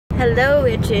Hello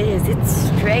witches, it's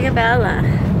Dragabella.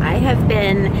 I have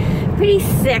been pretty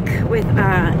sick with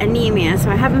anemia, so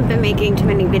I haven't been making too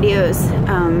many videos.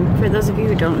 For those of you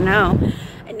who don't know,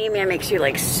 anemia makes you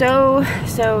like so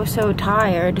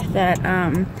tired that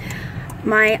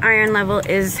my iron level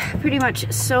is pretty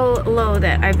much so low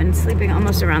that I've been sleeping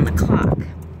almost around the clock.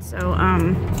 So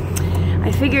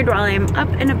I figured while I'm up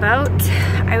and about,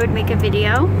 I would make a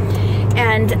video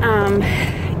and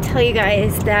tell you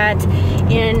guys that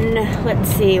in, let's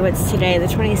see, what's today, the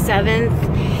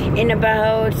 27th, in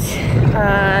about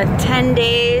 10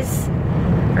 days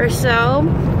or so,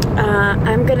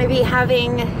 I'm gonna be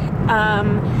having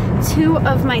two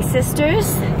of my sisters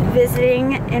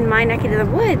visiting in my neck of the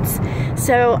woods.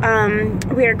 So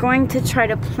we are going to try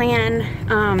to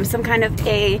plan some kind of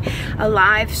a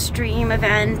live stream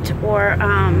event, or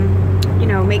you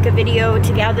know, make a video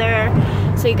together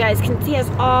so you guys can see us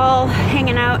all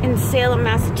hanging out in Salem,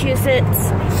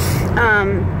 Massachusetts.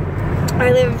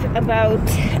 I live about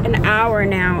an hour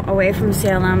now away from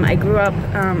Salem. I grew up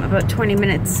about 20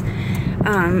 minutes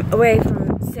away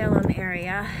from Salem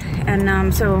area,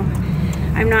 and so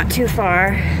I'm not too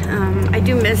far. I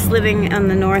do miss living on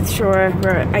the North Shore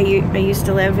where I used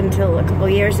to live until a couple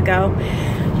years ago,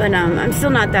 but I'm still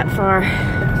not that far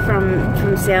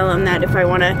from Salem that if I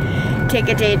want to take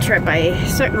a day trip, I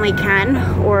certainly can,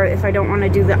 or if I don't want to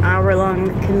do the hour-long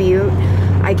commute,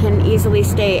 I can easily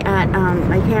stay at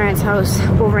my parents' house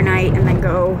overnight and then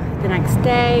go the next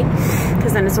day,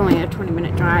 because then it's only a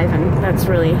 20-minute drive, and that's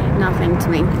really nothing to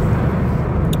me.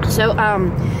 So,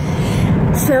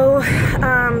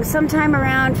 sometime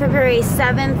around February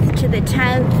 7th to the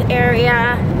 10th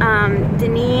area,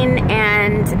 Deneen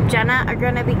and Jenna are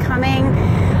going to be coming.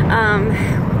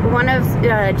 One of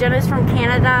Jenna's from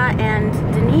Canada, and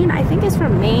Deneen, I think, is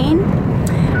from Maine.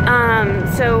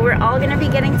 So we're all going to be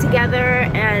getting together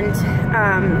and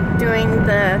doing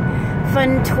the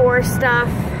fun tour stuff,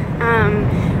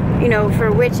 you know,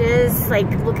 for witches, like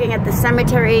looking at the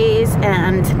cemeteries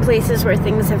and places where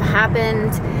things have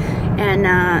happened, and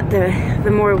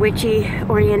the more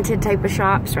witchy-oriented type of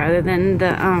shops rather than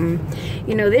the,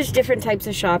 you know, there's different types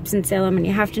of shops in Salem, and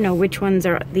you have to know which ones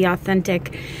are the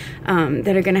authentic,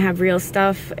 that are going to have real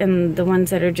stuff, and the ones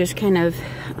that are just kind of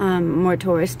more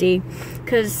touristy,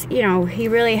 because, you know, you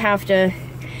really have to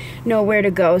know where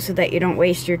to go so that you don't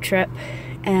waste your trip.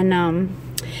 And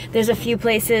there's a few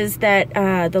places that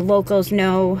the locals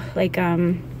know, like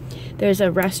there's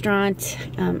a restaurant,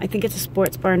 I think it's a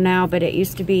sports bar now, but it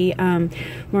used to be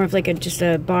more of like just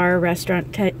a bar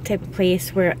restaurant type of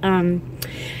place where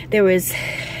there was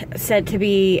said to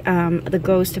be the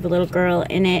ghost of a little girl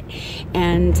in it,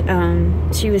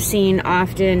 and she was seen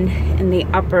often in the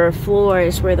upper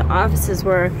floors where the offices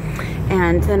were.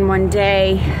 And then one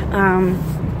day,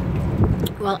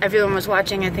 well, everyone was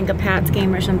watching, I think, a Pats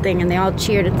game or something, and they all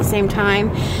cheered at the same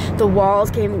time. The walls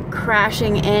came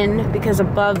crashing in because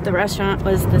above the restaurant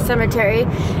was the cemetery,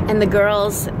 and the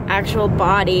girl's actual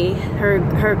body,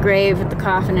 her grave with the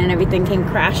coffin and everything, came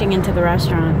crashing into the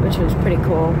restaurant, which was pretty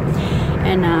cool.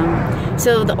 And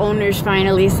so the owners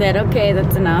finally said, okay,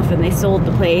 that's enough, and they sold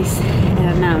the place,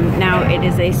 and now it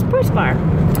is a sports bar.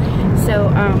 So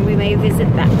we may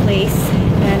visit that place,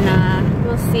 and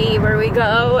we'll see where we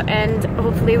go, and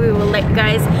hopefully we will let you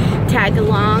guys tag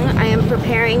along. I am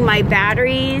preparing my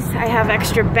batteries. I have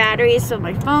extra batteries so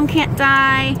my phone can't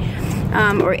die,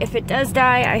 or if it does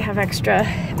die, I have extra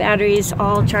batteries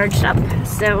all charged up.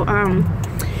 So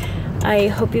I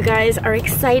hope you guys are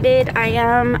excited. I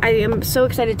am so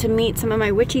excited to meet some of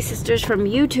my witchy sisters from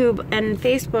YouTube and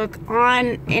Facebook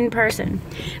in person.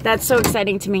 That's so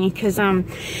exciting to me, because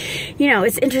you know,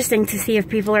 it's interesting to see if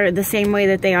people are the same way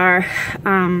that they are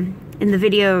in the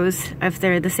videos, if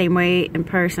they're the same way in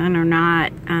person or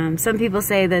not. Some people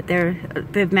say that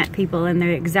they've met people and they're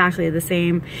exactly the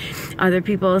same. Other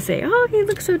people say, oh, he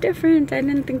looks so different, I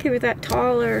didn't think he was that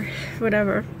tall, or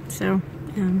whatever. So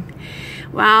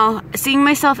wow, seeing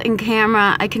myself in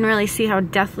camera, I can really see how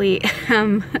deathly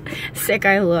sick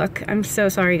I look. I'm so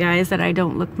sorry, guys, that I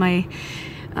don't look my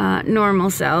normal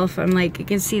self. I'm like, you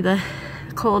can see the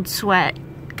cold sweat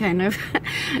kind of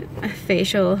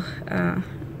facial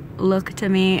look to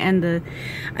me, and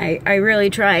I really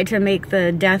try to make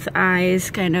the death eyes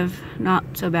kind of not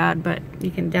so bad, but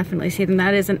you can definitely see them.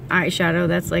 That is an eyeshadow.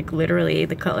 That's like literally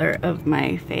the color of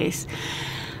my face.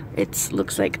 It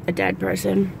looks like a dead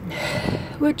person,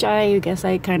 which I guess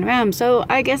I kind of am. So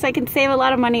I guess I can save a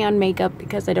lot of money on makeup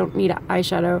because I don't need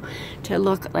eyeshadow to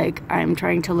look like I'm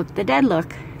trying to look the dead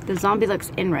look. The zombie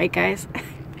look's in, right, guys?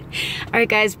 Alright,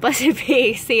 guys, blessed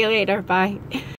be. See you later. Bye.